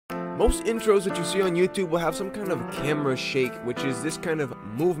Most intros that you see on YouTube will have some kind of camera shake, which is this kind of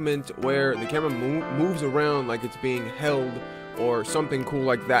movement where the camera moves around like it's being held or something cool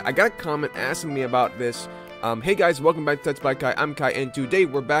like that. I got a comment asking me about this. Hey guys, welcome back to TutsByKai. I'm Kai, and today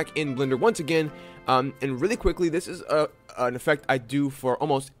we're back in Blender once again. And really quickly, this is an effect I do for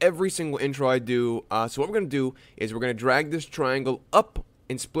almost every single intro I do. So what we're going to do is we're going to drag this triangle up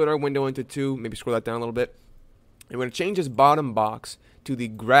and split our window into two. Maybe scroll that down a little bit. And we're going to change this bottom box to the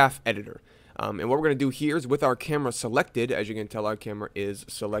graph editor. And what we're going to do here is with our camera selected, as you can tell our camera is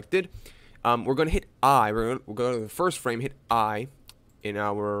selected, we're going to hit I. We'll go to the first frame, hit I in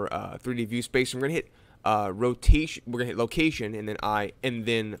our 3D view space. And we're going to hit rotation. We're going to hit location and then I and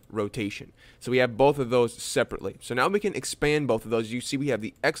then rotation. So we have both of those separately. So now we can expand both of those. You see we have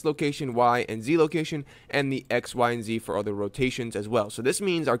the X location, Y and Z location, and the X, Y, and Z for other rotations as well. So this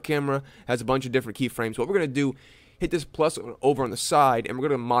means our camera has a bunch of different keyframes. What we're going to do, hit this plus over on the side, and we're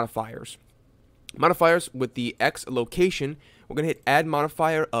going to modifiers. Modifiers with the X location, we're going to hit add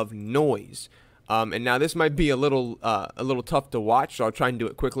modifier of noise. And now this might be a little tough to watch, so I'll try and do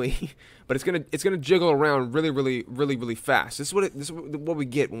it quickly. But it's gonna jiggle around really fast. This is what we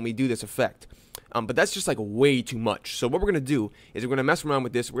get when we do this effect. But that's just like way too much. So what we're gonna do is we're gonna mess around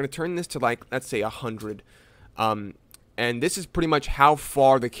with this. We're gonna turn this to like, let's say 100. And this is pretty much how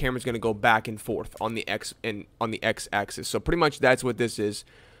far the camera's gonna go back and forth on the X axis. So pretty much that's what this is,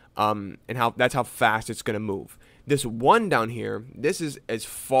 and that's how fast it's gonna move. This one down here, this is as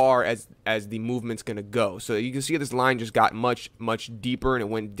far as the movement's gonna go. So you can see this line just got much deeper and it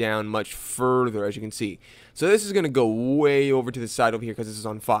went down much further, as you can see. So this is gonna go way over to the side over here because this is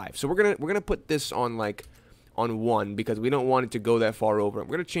on 5. So we're gonna put this on like on 1 because we don't want it to go that far over.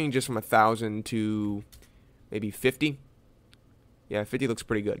 We're gonna change this from 1,000 to maybe 50. Yeah, 50 looks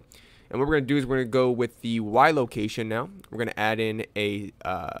pretty good. And what we're going to do is we're going to go with the Y location now. We're going to add in a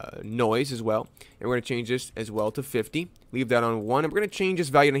noise as well. And we're going to change this as well to 50. Leave that on 1. And we're going to change this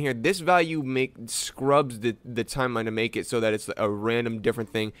value in here. This value scrubs the timeline to make it so that it's a random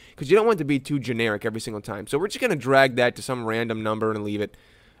different thing. Because you don't want it to be too generic every single time. So we're just going to drag that to some random number and leave it.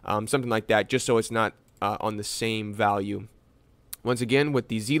 Something like that, just so it's not on the same value. Once again, with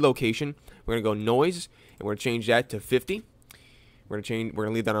the Z location, we're going to go noise. And we're going to change that to 50. We're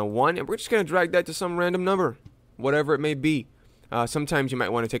gonna leave that on 1, and we're just gonna drag that to some random number, whatever it may be. Sometimes you might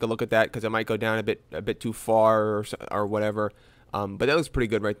want to take a look at that because it might go down a bit too far or whatever. But that looks pretty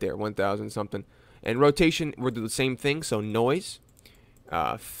good right there, 1,000 something. And rotation, we'll do the same thing. So noise,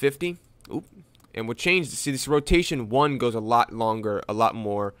 50. Oop, and we'll change. See, this rotation 1 goes a lot longer, a lot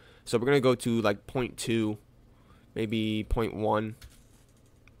more. So we're gonna go to like 0.2, maybe 0.1.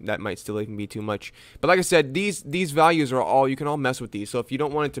 That might still even be too much. But like I said, these values are all, you can all mess with these. So if you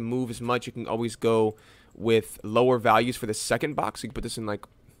don't want it to move as much, you can always go with lower values for the second box. You can put this in like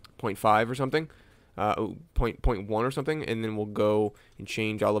 0.5 or something, 0.1 or something, and then we'll go and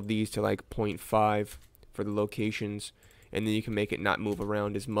change all of these to like 0.5 for the locations, and then you can make it not move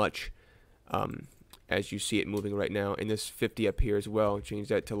around as much as you see it moving right now. And this 50 up here as well, change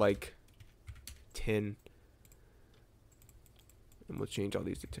that to like 10. And we'll change all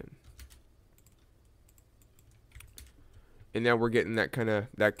these to 10. And now we're getting that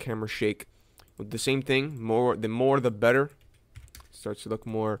camera shake. With the same thing, the more the better. Starts to look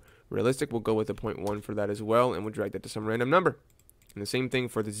more realistic. We'll go with a 0.1 for that as well, and we'll drag that to some random number. And the same thing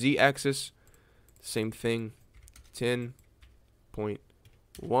for the Z axis. Same thing,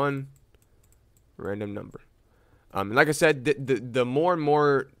 10.1 random number. And like I said, the more and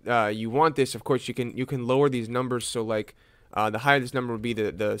more you want this, of course you can lower these numbers. So like the higher this number would be,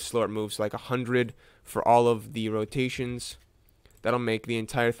 the slower it moves. Like 100 for all of the rotations. That'll make the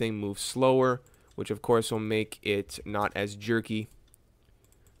entire thing move slower, which of course will make it not as jerky.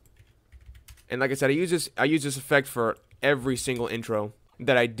 And like I said, I use this effect for every single intro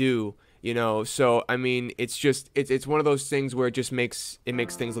that I do. You know, so I mean, it's one of those things where it just makes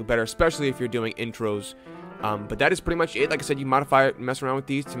things look better, especially if you're doing intros. But that is pretty much it. Like I said, you modify it, mess around with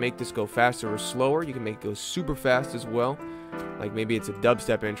these to make this go faster or slower. You can make it go super fast as well. Like maybe it's a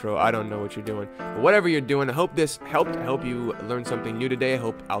dubstep intro. I don't know what you're doing. But whatever you're doing, I hope this helped. I hope you learned something new today. I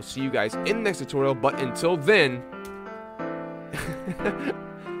hope I'll see you guys in the next tutorial. But until then,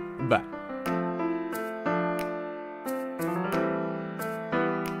 bye.